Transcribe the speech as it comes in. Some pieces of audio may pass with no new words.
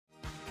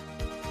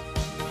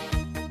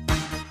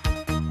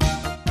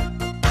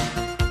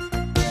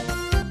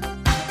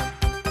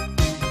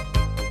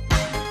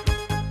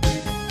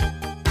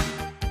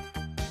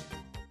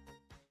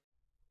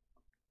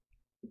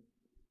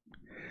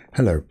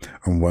Hello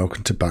and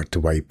welcome to Back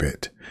to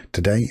 8-Bit.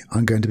 Today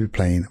I'm going to be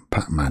playing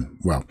Pac-Man.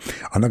 Well,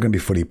 I'm not going to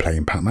be fully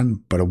playing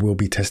Pac-Man, but I will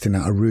be testing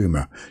out a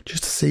rumour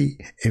just to see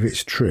if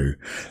it's true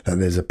that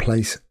there's a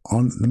place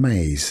on the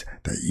maze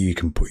that you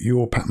can put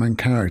your Pac-Man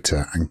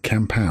character and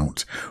camp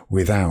out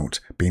without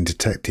being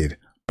detected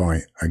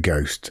by a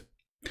ghost.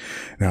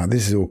 Now,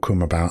 this has all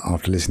come about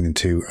after listening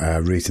to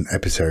a recent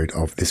episode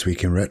of This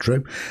Week in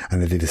Retro,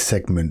 and they did a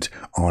segment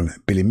on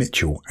Billy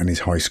Mitchell and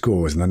his high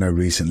scores. And I know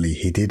recently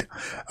he did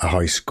a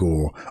high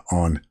score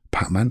on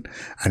Pac-Man,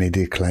 and he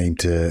did claim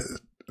to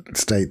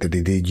state that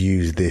he did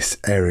use this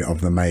area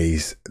of the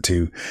maze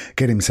to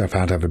get himself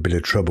out of a bit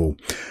of trouble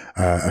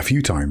a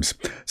few times.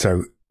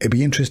 So it'd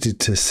be interested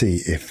to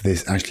see if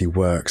this actually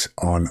works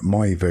on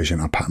my version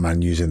of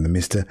Pac-Man using the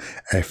MiSTer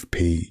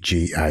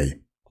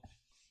FPGA.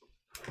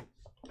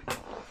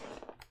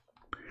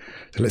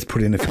 So let's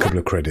put in a couple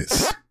of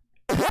credits.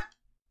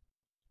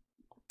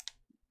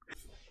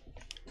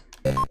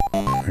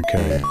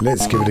 Okay,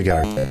 let's give it a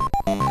go.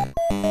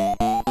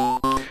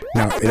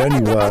 Now, it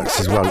only works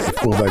as well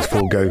if all those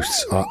four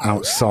ghosts are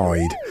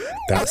outside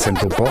that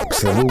central box.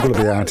 So they've all got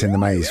to be out in the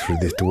maze for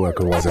this to work,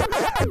 otherwise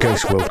a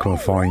ghost will come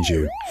and find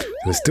you. So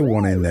there's still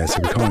one in there, so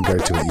we can't go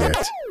to it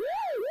yet.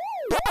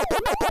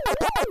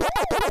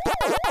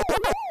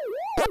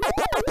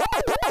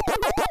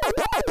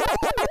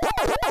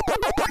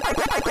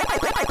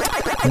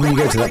 And when you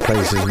go to that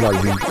place as well,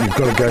 you've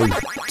got to go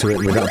to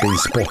it without being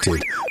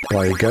spotted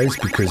by a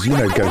ghost, because you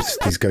know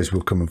these ghosts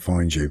will come and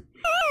find you.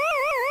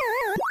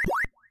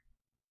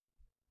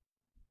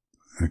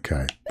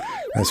 Okay,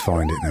 let's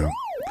find it now.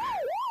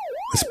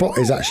 The spot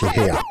is actually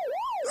here,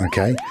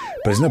 okay?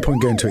 But there's no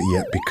point going to it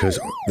yet because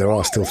there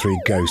are still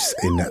three ghosts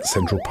in that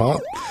central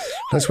part.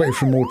 Let's wait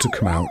for them all to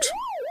come out.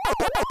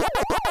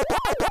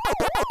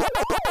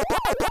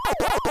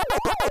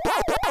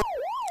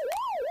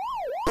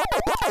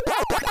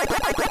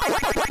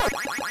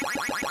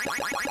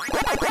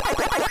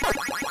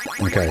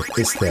 Okay,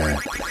 it's there.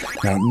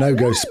 Now, no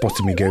ghost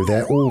spotted me go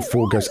there. All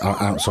four ghosts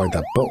are outside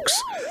that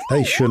box.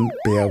 They shouldn't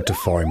be able to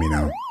find me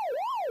now.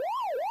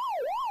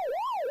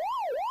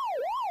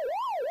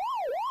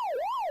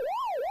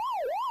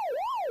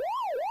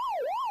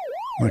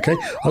 Okay,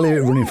 I'll leave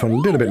it running for a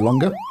little bit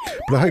longer,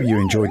 but I hope you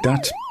enjoyed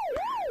that.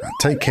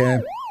 Take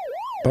care.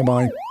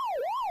 Bye-bye.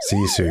 See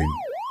you soon.